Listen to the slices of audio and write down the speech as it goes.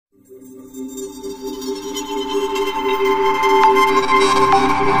In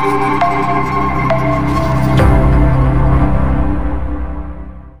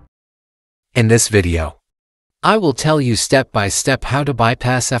this video, I will tell you step by step how to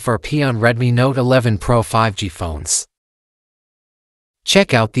bypass FRP on Redmi Note 11 Pro 5G phones.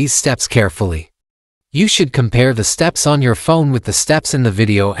 Check out these steps carefully. You should compare the steps on your phone with the steps in the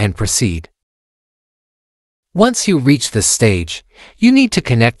video and proceed. Once you reach this stage, you need to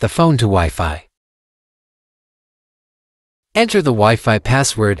connect the phone to Wi-Fi. Enter the Wi-Fi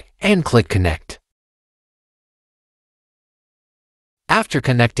password and click Connect. After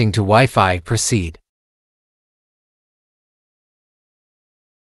connecting to Wi-Fi, proceed.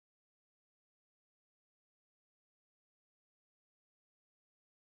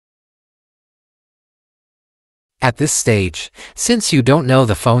 At this stage, since you don't know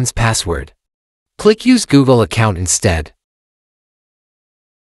the phone's password, click Use Google account instead.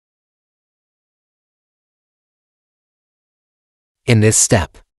 In this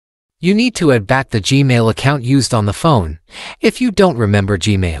step, you need to add back the Gmail account used on the phone. If you don't remember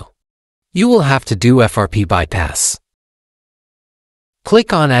Gmail, you will have to do FRP bypass.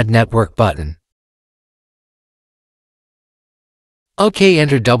 Click on Add Network button. OK,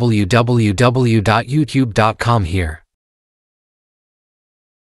 enter www.youtube.com here.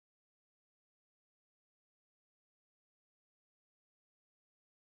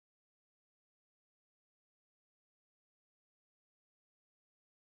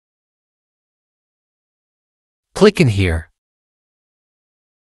 Click in here.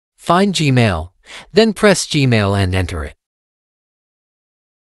 Find Gmail, then press Gmail and enter it.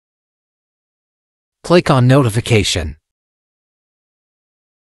 Click on Notification.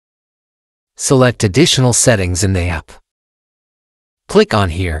 Select Additional Settings in the app. Click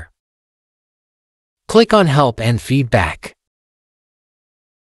on here. Click on Help and Feedback.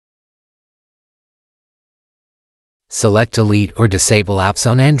 Select Delete or Disable apps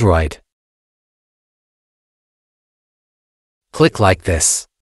on Android. Click like this.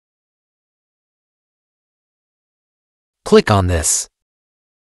 Click on this.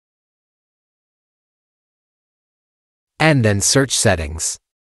 And then search Settings.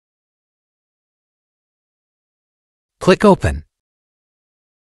 Click Open.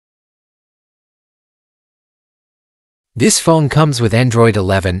 This phone comes with Android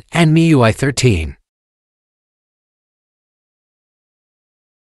 11 and MIUI 13.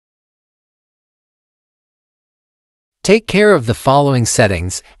 Take care of the following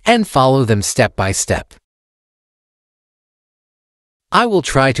settings and follow them step by step. I will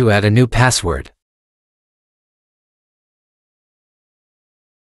try to add a new password.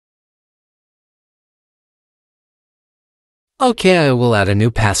 OK, I will add a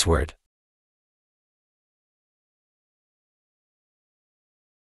new password.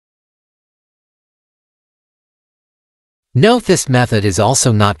 Note this method is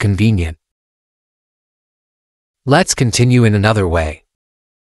also not convenient. Let's continue in another way.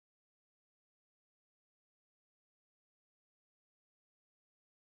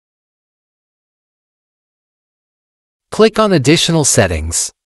 Click on Additional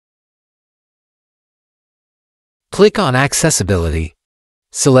Settings. Click on Accessibility.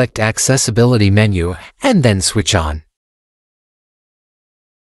 Select Accessibility menu and then switch on.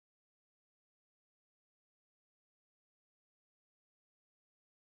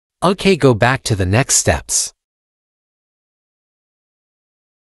 OK, go back to the next steps.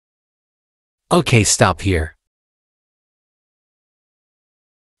 OK, stop here.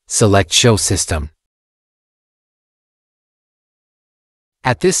 Select Show System.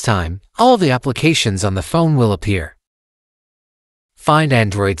 At this time, all the applications on the phone will appear. Find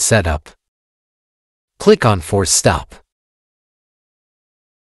Android Setup. Click on Force Stop.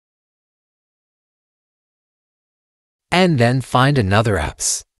 And then find another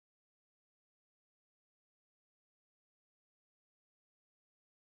apps.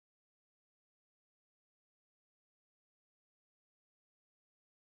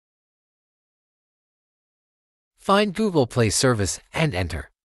 Find Google Play Service and enter.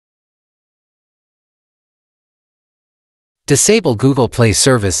 Disable Google Play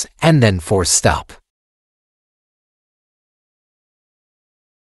Service and then force stop.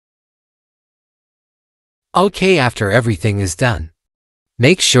 OK, after everything is done,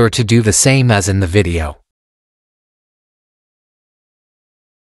 make sure to do the same as in the video.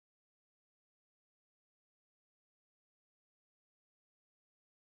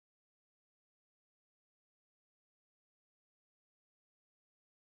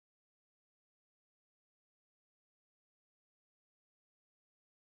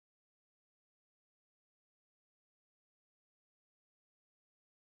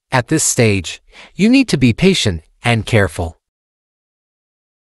 At this stage, you need to be patient and careful.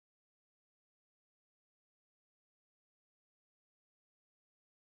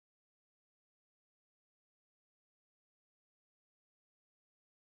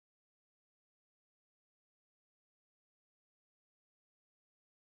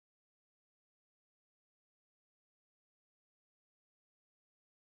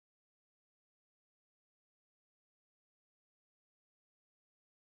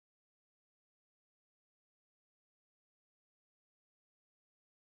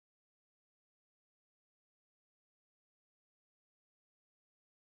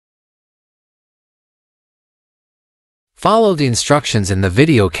 Follow the instructions in the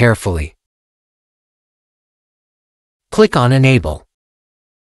video carefully. Click on Enable.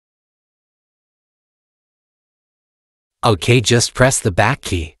 OK, just press the back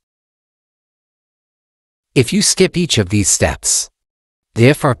key. If you skip each of these steps, the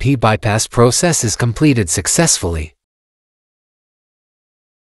FRP bypass process is completed successfully.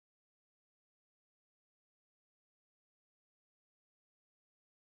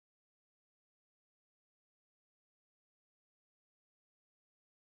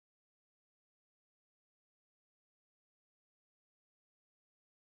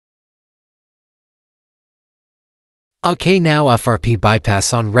 OK, now FRP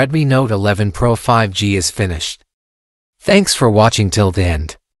bypass on Redmi Note 11 Pro 5G is finished. Thanks for watching till the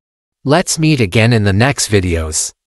end. Let's meet again in the next videos.